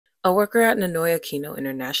A worker at Ninoy Aquino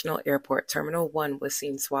International Airport Terminal 1 was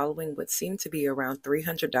seen swallowing what seemed to be around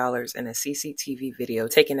 $300 in a CCTV video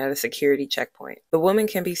taken at a security checkpoint. The woman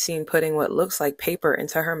can be seen putting what looks like paper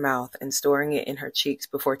into her mouth and storing it in her cheeks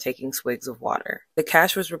before taking swigs of water. The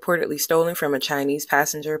cash was reportedly stolen from a Chinese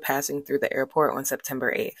passenger passing through the airport on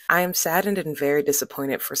September 8th. "I am saddened and very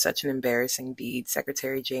disappointed for such an embarrassing deed,"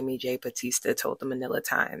 Secretary Jamie J. Batista told the Manila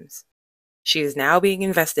Times. "She is now being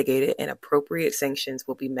investigated and appropriate sanctions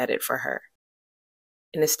will be meted for her."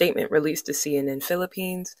 In a statement released to CNN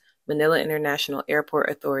Philippines, Manila International Airport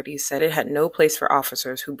authorities said it had no place for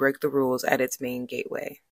officers who break the rules at its main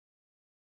gateway.